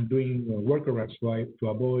and doing workarounds to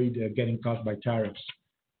avoid getting caught by tariffs.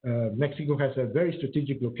 Mexico has a very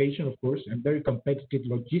strategic location, of course, and very competitive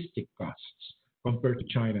logistic costs compared to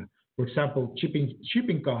China. For example,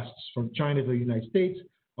 shipping costs from China to the United States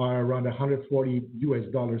are around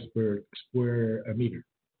 $140 per square meter.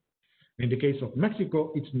 In the case of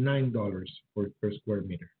Mexico, it's $9 per square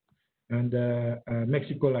meter. And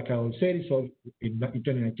Mexico, like I said, in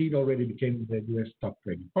 2019 already became the U.S. top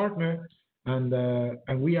trading partner, and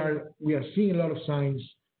we are seeing a lot of signs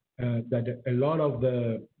that a lot of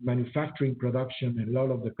the manufacturing production and a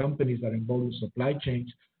lot of the companies that are involved in supply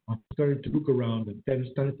chains are starting to look around and then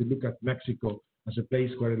starting to look at Mexico as a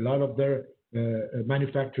place where a lot of their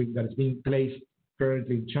manufacturing that is being placed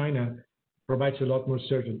currently in China provides a lot more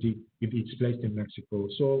certainty if it's placed in Mexico.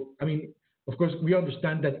 So, I mean, of course, we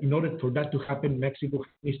understand that in order for that to happen, Mexico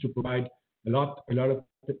needs to provide a lot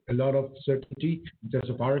of certainty in terms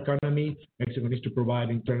of our economy. Mexico needs to provide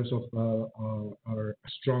in terms of our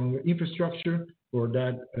strong infrastructure for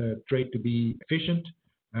that trade to be efficient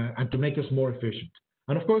and to make us more efficient.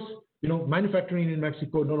 And of course, manufacturing in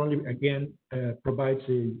Mexico not only again provides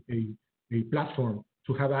a platform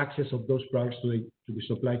to have access of those products to the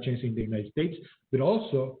supply chains in the United States, but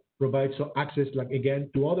also provides access, like again,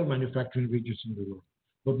 to other manufacturing regions in the world.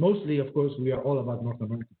 But mostly, of course, we are all about North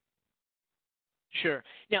America. Sure.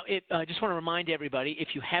 Now, just want to remind everybody, if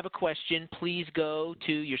you have a question, please go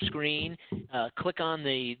to your screen, click on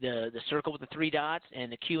the circle with the three dots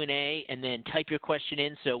and the Q&A, and then type your question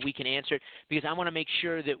in so we can answer it. Because I want to make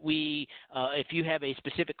sure that we, if you have a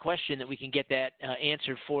specific question, that we can get that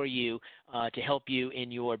answered for you to help you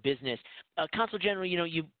in your business. Consul General,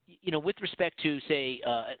 with respect to, say,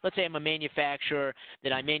 let's say I'm a manufacturer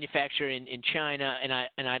that I manufacture in China,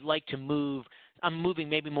 and I'd like to move. I'm moving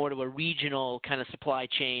maybe more to a regional kind of supply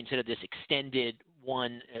chain instead of this extended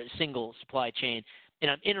single supply chain, and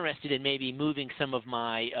I'm interested in maybe moving some of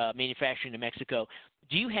my manufacturing to Mexico.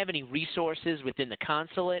 Do you have any resources within the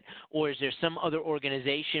consulate, or is there some other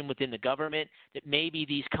organization within the government that maybe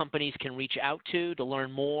these companies can reach out to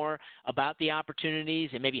learn more about the opportunities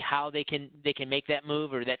and maybe how they can make that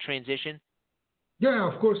move or that transition? Yeah,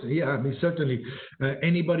 of course. Yeah, I mean, certainly.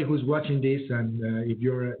 Anybody who's watching this, and if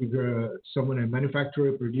you're someone, a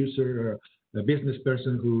manufacturer, producer, or a business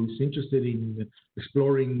person who's interested in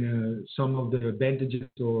exploring some of the advantages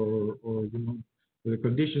or the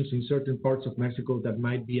conditions in certain parts of Mexico that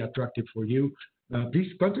might be attractive for you,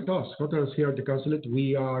 please contact us. Contact us here at the consulate.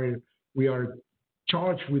 We are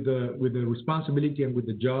charged with the responsibility and with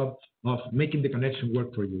the job of making the connection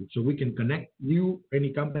work for you. So we can connect you,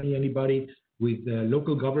 any company, anybody, with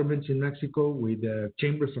local governments in Mexico, with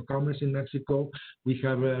chambers of commerce in Mexico. We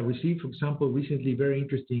have received, for example, recently very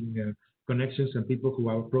interesting connections and people who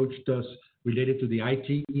have approached us related to the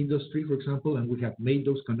IT industry, for example, and we have made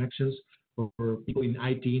those connections for people in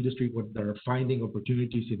IT industry that are finding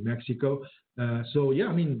opportunities in Mexico. So yeah,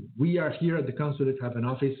 I mean, we are here at the consulate, have an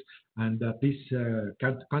office, and please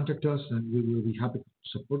contact us, and we will be happy to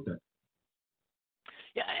support that.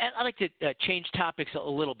 Yeah, I'd like to change topics a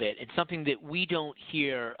little bit, and something that we don't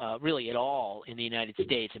hear really at all in the United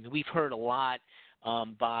States. I mean, we've heard a lot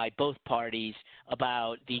by both parties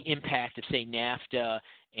about the impact of, say, NAFTA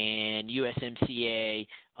and USMCA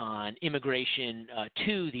on immigration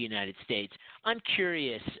to the United States. I'm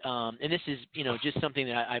curious, and this is, just something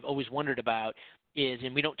that I've always wondered about,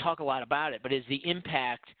 and we don't talk a lot about it, but is the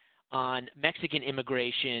impact on Mexican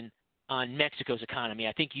immigration on Mexico's economy.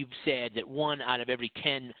 I think you've said that 1 out of every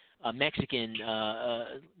 10 Mexicans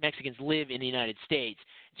live in the United States.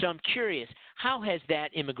 So I'm curious, how has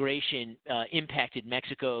that immigration impacted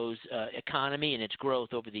Mexico's economy and its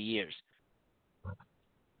growth over the years?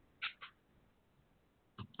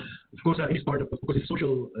 Of course, that is part of course, a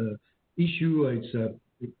social issue.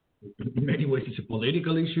 In many ways, it's a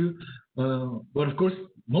political issue. But of course,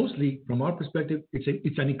 mostly from our perspective,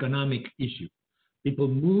 it's an economic issue. People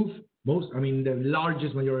move. The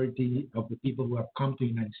largest majority of the people who have come to the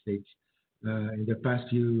United States in the past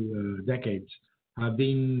few decades have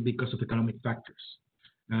been because of economic factors.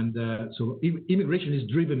 And so immigration is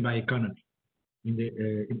driven by economy,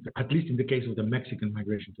 at least in the case of the Mexican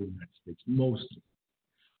migration to the United States, mostly.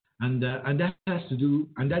 And that has to do,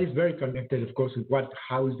 and that is very connected, of course, with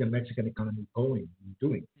how is the Mexican economy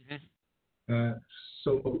doing. Mm-hmm.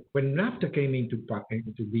 So when NAFTA came into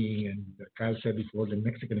being, and Kyle said before, the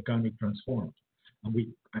Mexican economy transformed.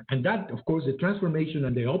 And that, of course, the transformation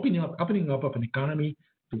and the opening up of an economy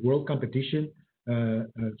to world competition,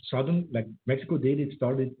 like Mexico did, it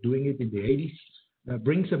started doing it in the 80s,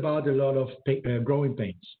 brings about a lot of growing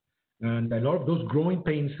pains. And a lot of those growing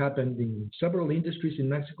pains happened in several industries in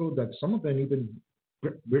Mexico that some of them even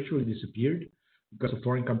virtually disappeared because of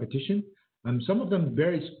foreign competition. And some of them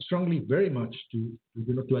very strongly, very much to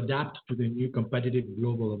adapt to the new competitive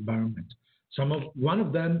global environment. One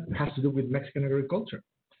of them has to do with Mexican agriculture,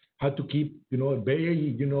 how to keep a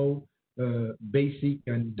very basic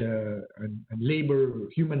and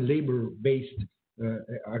human labor based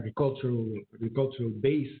agricultural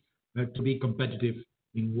base to be competitive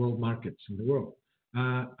in world markets in the world.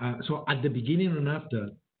 So at the beginning of NAFTA,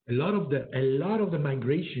 a lot of the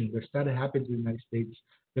migration that started happening in the United States.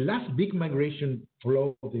 The last big migration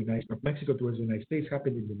flow of Mexico towards the United States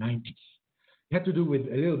happened in the 90s. It had to do with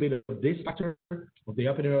a little bit of this factor of the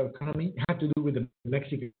opening of the economy. It had to do with the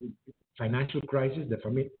Mexican financial crisis, the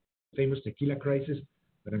famous tequila crisis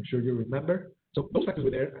that I'm sure you remember. So those factors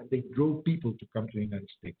were there, and they drove people to come to the United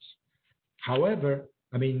States. However,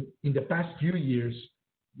 in the past few years,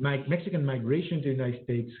 Mexican migration to the United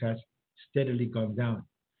States has steadily gone down.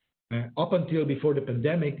 Up until before the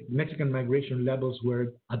pandemic, Mexican migration levels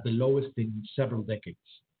were at the lowest in several decades.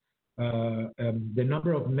 The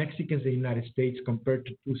number of Mexicans in the United States compared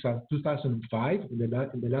to 2005, in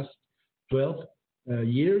the last 12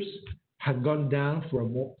 years, has gone down for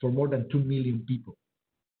more than 2 million people.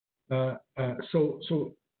 And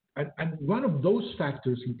one of those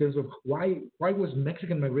factors in terms of why was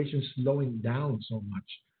Mexican migration slowing down so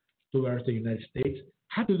much towards the United States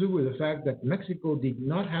had to do with the fact that Mexico did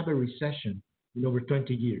not have a recession in over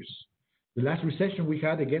 20 years. The last recession we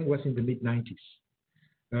had, again, was in the mid-90s.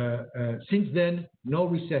 Since then, no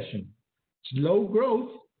recession. Slow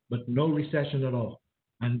growth, but no recession at all.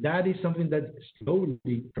 And that is something that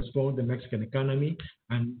slowly transformed the Mexican economy,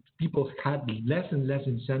 and people had less and less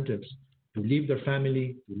incentives to leave their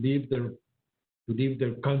family, to leave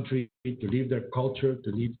their country, to leave their culture,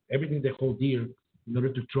 to leave everything they hold dear in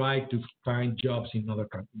order to try to find jobs in other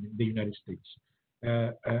countries, in the United States.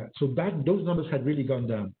 So those numbers had really gone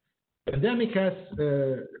down. The pandemic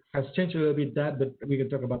has changed a little bit that, but we can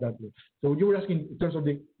talk about that later. So you were asking in terms of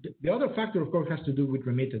the other factor, of course, has to do with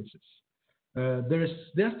remittances.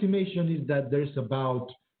 The estimation is that there's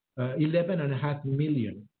about 11.5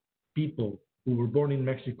 million people who were born in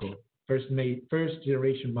Mexico, first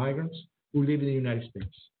generation migrants who live in the United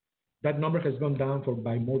States. That number has gone down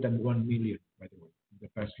by more than 1 million, by the way, in the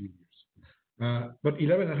past few years. But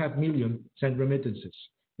 11.5 million send remittances.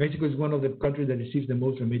 Mexico is one of the countries that receives the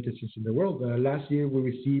most remittances in the world. Last year, we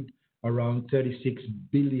received around $36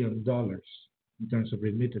 billion in terms of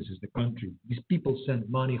remittances, the country. These people send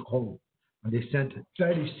money home, and they sent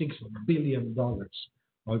 $36 billion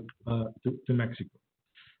to Mexico.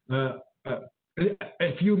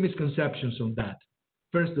 A few misconceptions on that.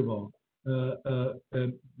 First of all,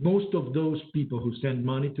 most of those people who send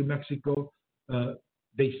money to Mexico,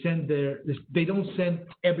 they don't send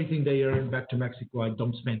everything they earn back to Mexico and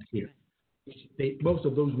don't spend here. Most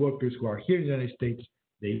of those workers who are here in the United States,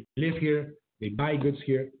 they live here, they buy goods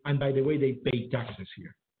here, and by the way, they pay taxes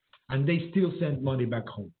here. And they still send money back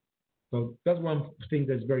home. So that's one thing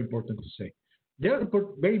that's very important to say. The other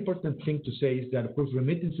very important thing to say is that, of course,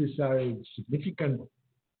 remittances are a significant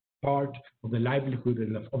part of the livelihood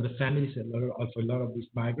of the families of a lot of these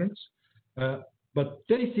migrants. But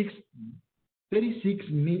 $36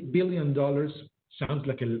 billion sounds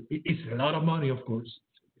like it's a lot of money, of course.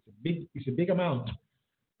 It's a big amount.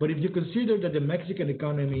 But if you consider that the Mexican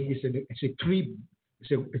economy is a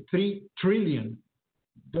 $3 trillion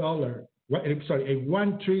a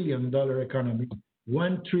 $1 trillion economy,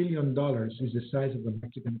 $1 trillion is the size of the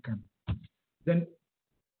Mexican economy, then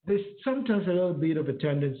there's sometimes a little bit of a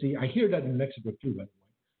tendency, I hear that in Mexico too, by the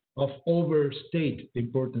way, of overstate the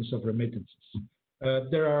importance of remittances.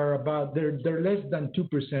 They're less than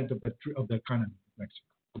 2% of the economy of Mexico.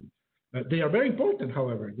 They are very important,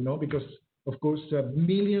 however, because of course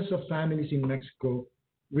millions of families in Mexico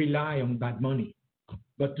rely on that money.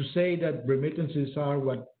 But to say that remittances are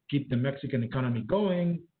what keep the Mexican economy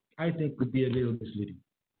going, I think could be a little misleading.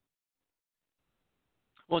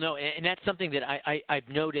 Well, no, and that's something that I've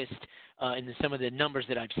noticed in some of the numbers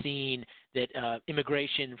that I've seen, that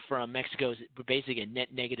immigration from Mexico is basically a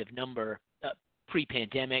net negative number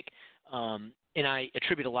pre-pandemic. And I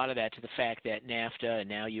attribute a lot of that to the fact that NAFTA and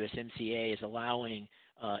now USMCA is allowing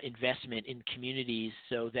investment in communities,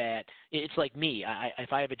 so that it's like me.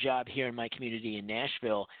 If I have a job here in my community in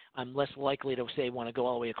Nashville, I'm less likely to want to go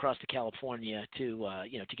all the way across to California to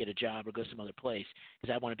get a job or go some other place,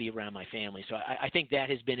 because I want to be around my family. So I think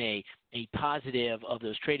that has been a positive of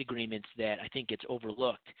those trade agreements that I think gets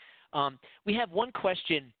overlooked. We have one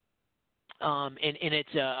question. And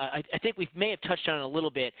it's I think we may have touched on it a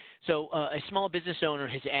little bit. So a small business owner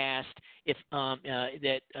has asked if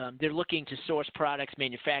they're looking to source products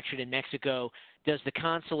manufactured in Mexico. Does the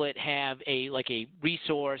consulate have a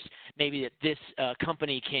resource maybe that this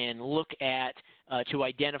company can look at to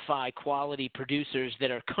identify quality producers that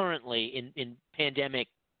are currently in pandemic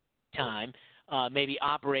time maybe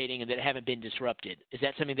operating and that haven't been disrupted? Is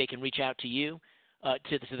that something they can reach out to you,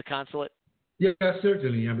 to the consulate? Yeah,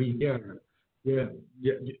 certainly. I mean, yeah.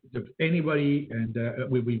 Anybody, and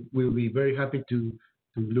we'll be very happy to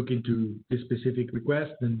look into this specific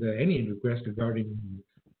request and any request regarding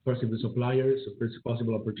possible suppliers or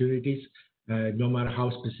possible opportunities, no matter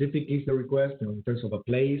how specific is the request, in terms of a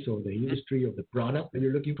place or the industry or the product that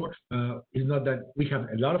you're looking for. It's not that we have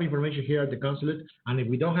a lot of information here at the consulate, and if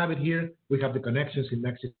we don't have it here, we have the connections in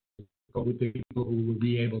Mexico with the people who will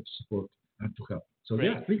be able to support and to help. So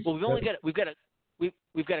Great. yeah, please. Well,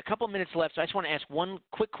 we've got a couple minutes left, so I just want to ask one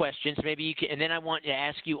quick question. So maybe you can, and then I want to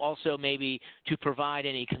ask you also maybe to provide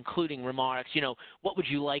any concluding remarks. What would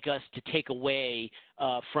you like us to take away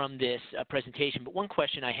from this presentation? But one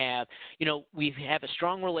question I have, we have a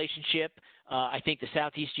strong relationship. I think the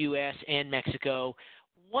Southeast U.S. and Mexico.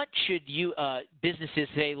 What should businesses,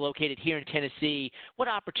 say, located here in Tennessee, what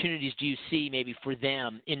opportunities do you see maybe for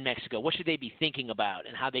them in Mexico? What should they be thinking about,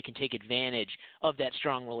 and how they can take advantage of that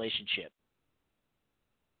strong relationship?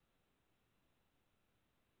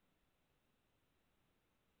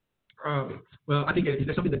 Well, I think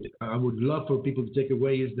there's something that I would love for people to take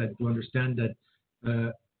away is that to understand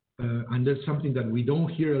that, and there's something that we don't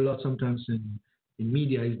hear a lot sometimes in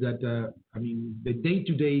media is that, I mean, the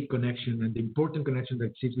day-to-day connection and the important connection that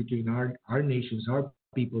exists between our nations, our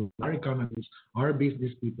people, our economies, our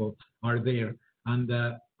business people are there. And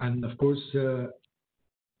of course,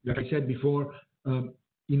 like I said before,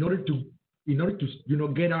 in order to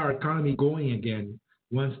get our economy going again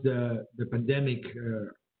once the pandemic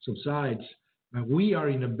subsides, we are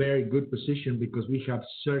in a very good position because we have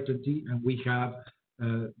certainty and we have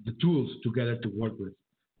the tools together to work with.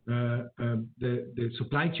 The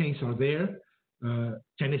supply chains are there.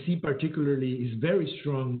 Tennessee particularly is very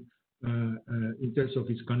strong in terms of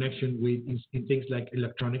its connection with in things like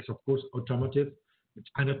electronics, of course, automotive.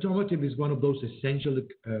 And automotive is one of those essential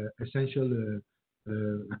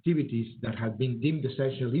activities that have been deemed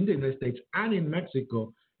essential in the United States and in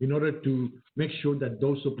Mexico in order to make sure that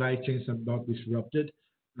those supply chains are not disrupted.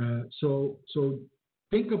 So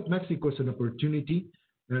think of Mexico as an opportunity.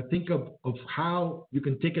 Think of how you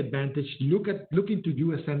can take advantage. Look into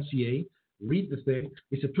USMCA. Read the thing.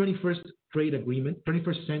 It's a 21st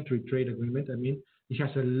century trade agreement. I mean, it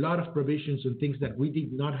has a lot of provisions on things that we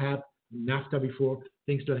did not have in NAFTA before,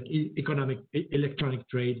 things like electronic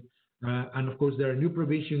trade. And of course, there are new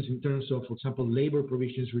provisions in terms of, for example, labor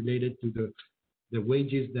provisions related to the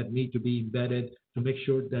wages that need to be embedded to make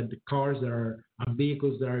sure that the cars that are and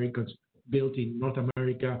vehicles that are built in North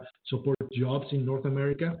America support jobs in North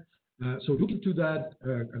America. So look into that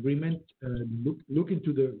agreement. Look into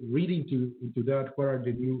into that. What are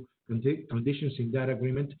the new conditions in that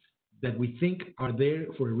agreement that we think are there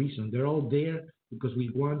for a reason? They're all there because we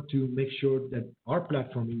want to make sure that our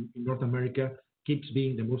platform in North America keeps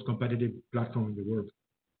being the most competitive platform in the world.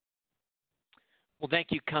 Well, thank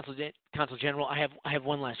you, Consul General. I have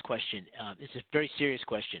one last question. It's a very serious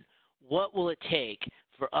question. What will it take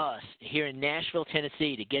for us here in Nashville,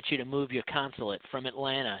 Tennessee, to get you to move your consulate from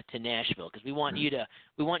Atlanta to Nashville? Because we want you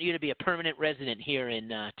to be a permanent resident here in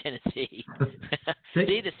Tennessee.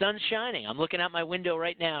 See, the sun's shining. I'm looking out my window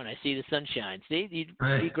right now, and I see the sunshine. See, it'd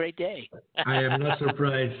be a great day. I am not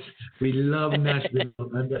surprised. We love Nashville,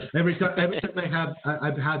 and every time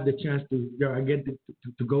I've had the chance to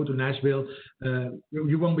to go to Nashville,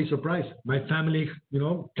 you won't be surprised. My family,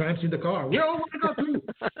 climbs in the car. We all want to go too.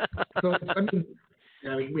 So I mean,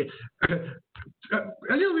 a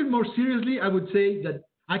little bit more seriously, I would say that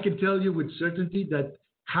I can tell you with certainty that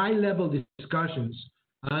high-level discussions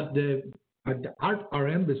at our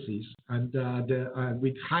embassies and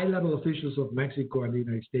with high-level officials of Mexico and the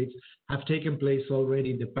United States have taken place already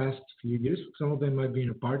in the past few years. Some of them I've been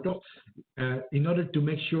a part of, in order to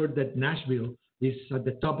make sure that Nashville is at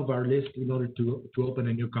the top of our list in order to open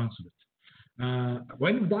a new consulate.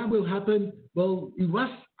 When that will happen? Well,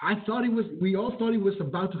 we all thought it was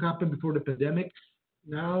about to happen before the pandemic.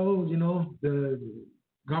 Now, the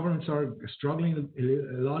governments are struggling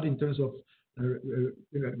a lot in terms of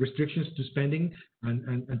restrictions to spending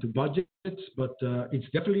and to budgets, but it's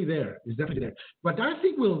definitely there. What I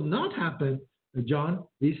think will not happen, John,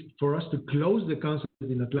 is for us to close the consulate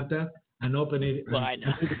in Atlanta and open it. Well, I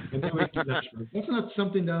know. That's not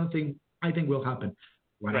something that I think will happen.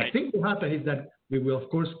 What I think will happen is that we will, of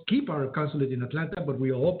course, keep our consulate in Atlanta, but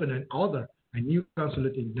we'll open a new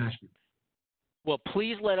consulate in Nashville. Well,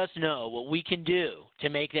 please let us know what we can do to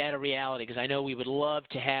make that a reality, because I know we would love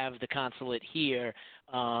to have the consulate here,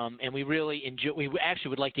 and we really enjoy. We actually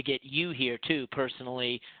would like to get you here too,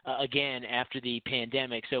 personally, again after the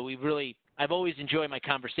pandemic. So I've always enjoyed my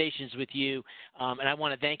conversations with you, and I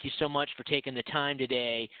want to thank you so much for taking the time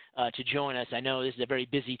today to join us. I know this is a very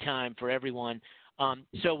busy time for everyone.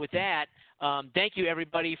 So with that, thank you,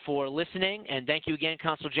 everybody, for listening, and thank you again,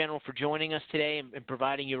 Consul General, for joining us today and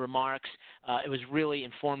providing your remarks. It was really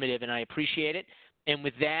informative, and I appreciate it. And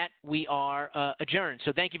with that, we are adjourned.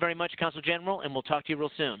 So thank you very much, Consul General, and we'll talk to you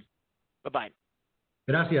real soon. Bye-bye.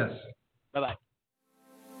 Gracias. Bye-bye.